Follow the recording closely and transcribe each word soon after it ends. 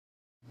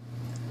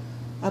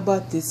I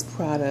bought this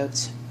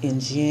product in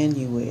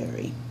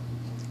January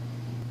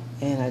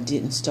and I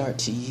didn't start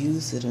to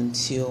use it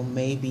until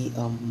maybe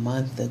a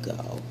month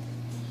ago.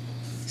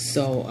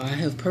 So I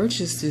have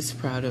purchased this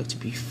product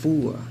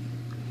before,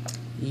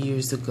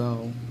 years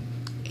ago,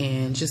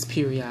 and just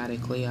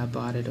periodically I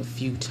bought it a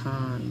few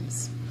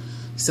times.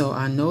 So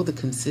I know the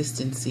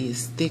consistency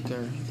is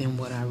thicker than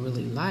what I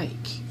really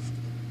like.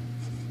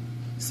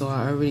 So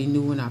I already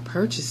knew when I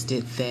purchased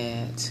it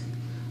that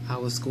I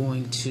was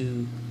going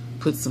to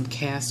put some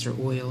castor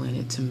oil in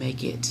it to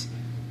make it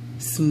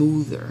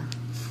smoother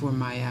for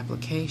my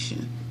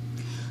application.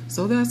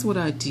 So that's what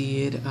I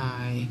did.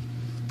 I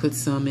put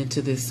some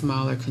into this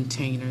smaller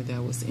container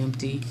that was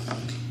empty,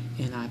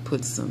 and I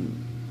put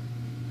some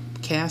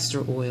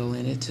castor oil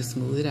in it to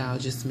smooth it out,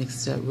 just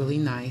mixed it up really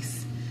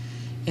nice.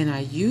 And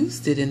I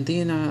used it, and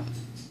then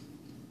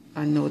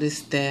I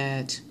noticed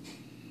that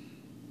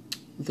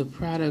the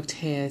product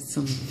had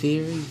some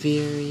very,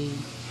 very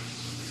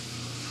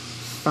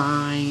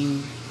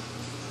fine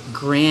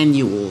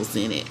granules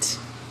in it.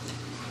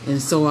 And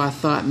so I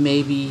thought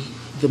maybe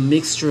the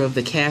mixture of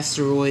the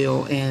castor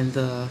oil and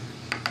the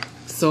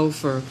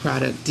sulfur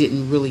product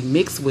didn't really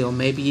mix well.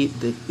 Maybe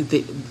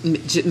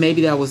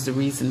maybe that was the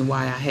reason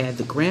why I had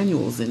the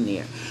granules in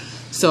there.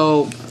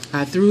 So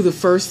I threw the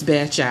first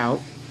batch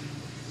out,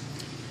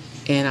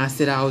 and I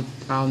said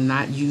I'll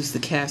not use the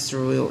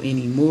castor oil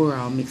anymore.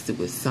 I'll mix it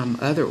with some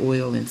other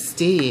oil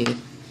instead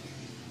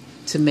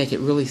to make it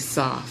really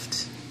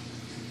soft.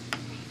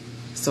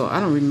 So I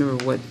don't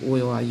remember what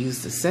oil I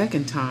used the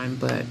second time,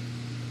 but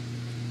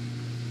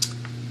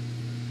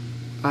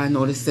I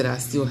noticed that I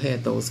still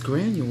had those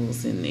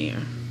granules in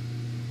there.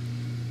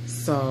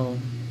 So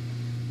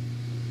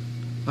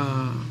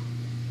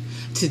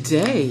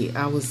today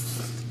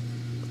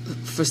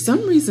for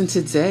some reason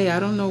today, I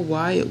don't know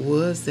why it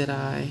was that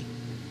I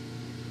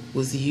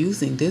was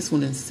using this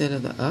one instead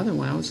of the other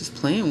one. I was just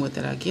playing with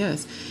it, I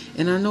guess.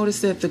 And I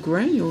noticed that the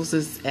granules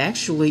is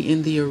actually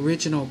in the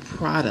original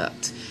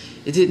product.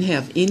 It didn't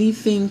have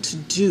anything to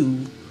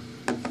do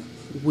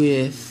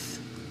with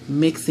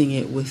mixing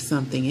it with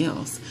something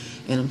else.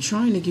 And I'm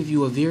trying to give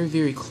you a very,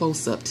 very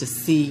close up to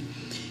see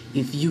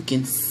if you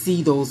can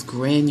see those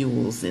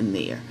granules in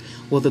there.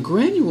 Well, the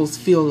granules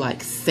feel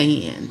like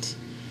sand.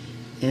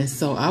 And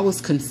so I was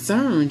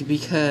concerned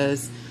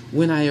because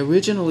when I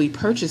originally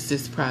purchased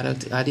this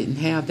product, I didn't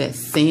have that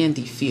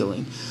sandy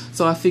feeling.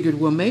 So I figured,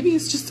 well, maybe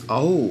it's just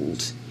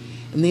old.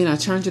 And then I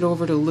turned it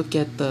over to look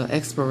at the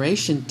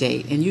expiration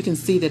date, and you can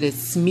see that it's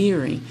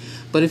smearing.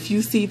 But if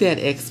you see that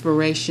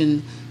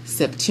expiration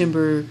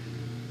September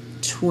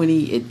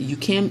 20, you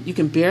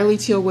can barely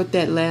tell what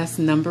that last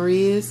number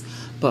is,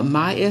 but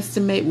my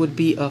estimate would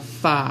be a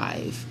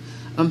 5.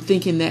 I'm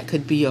thinking that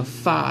could be a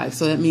 5.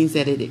 So that means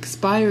that it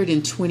expired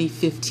in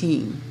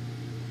 2015.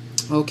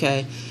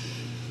 Okay.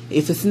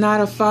 If it's not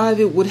a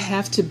 5, it would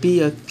have to be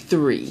a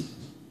 3,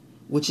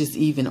 which is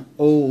even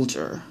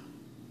older.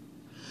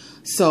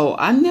 So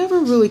I never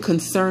really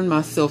concerned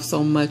myself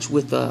so much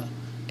with the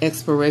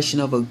expiration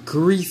of a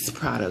grease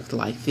product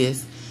like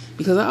this,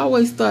 because I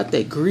always thought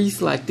that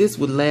grease like this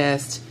would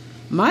last.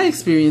 My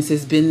experience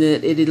has been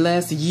that it'd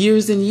last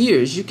years and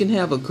years. You can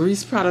have a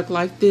grease product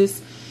like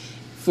this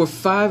for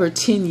 5 or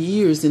 10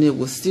 years and it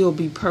will still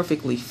be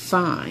perfectly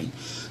fine.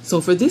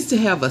 So for this to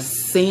have a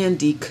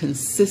sandy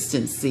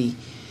consistency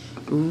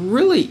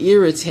really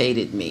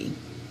irritated me.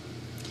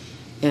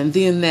 And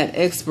then that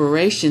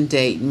expiration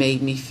date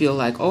made me feel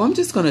like, oh, I'm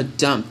just going to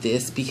dump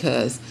this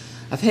because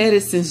I've had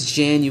it since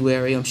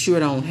January. I'm sure I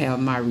don't have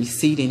my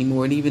receipt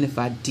anymore. And even if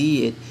I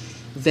did,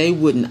 they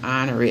wouldn't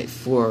honor it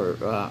for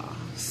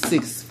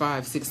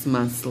 5-6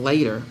 months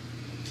later.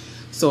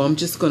 So I'm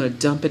just going to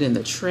dump it in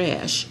the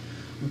trash.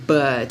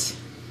 But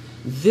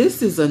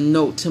this is a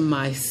note to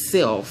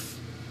myself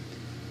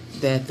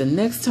that the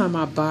next time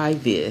I buy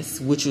this,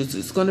 which is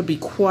it's going to be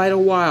quite a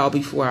while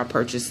before I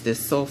purchase this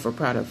sulfur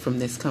product from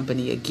this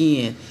company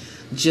again,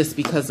 just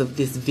because of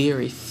this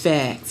very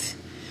fact.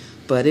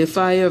 But if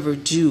I ever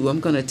do, I'm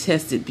going to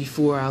test it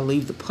before I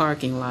leave the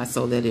parking lot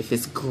so that if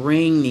it's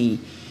grainy,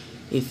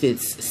 if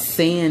it's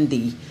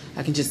sandy,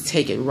 I can just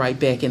take it right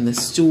back in the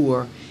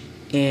store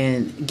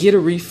and get a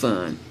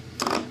refund.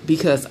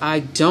 Because I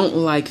don't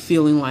like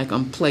feeling like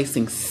I'm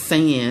placing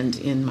sand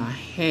in my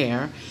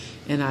hair.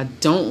 And I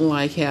don't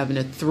like having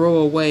to throw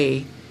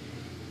away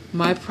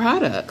my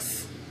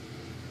products,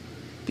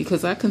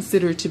 because I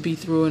consider it to be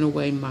throwing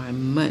away my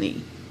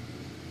money.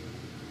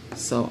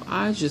 So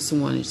I just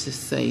wanted to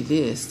say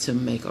this to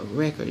make a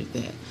record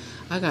that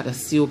I got to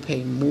still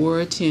pay more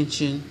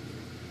attention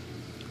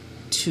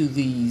to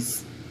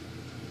these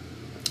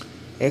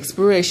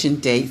expiration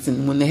dates.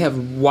 And when they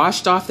have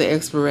washed off the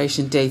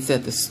expiration dates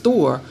at the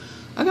store,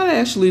 I gotta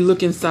actually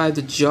look inside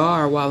the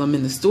jar while I'm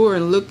in the store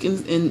and look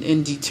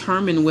and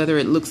determine whether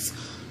it looks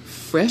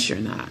fresh or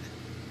not,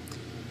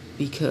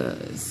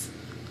 because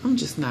I'm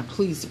just not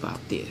pleased about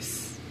this.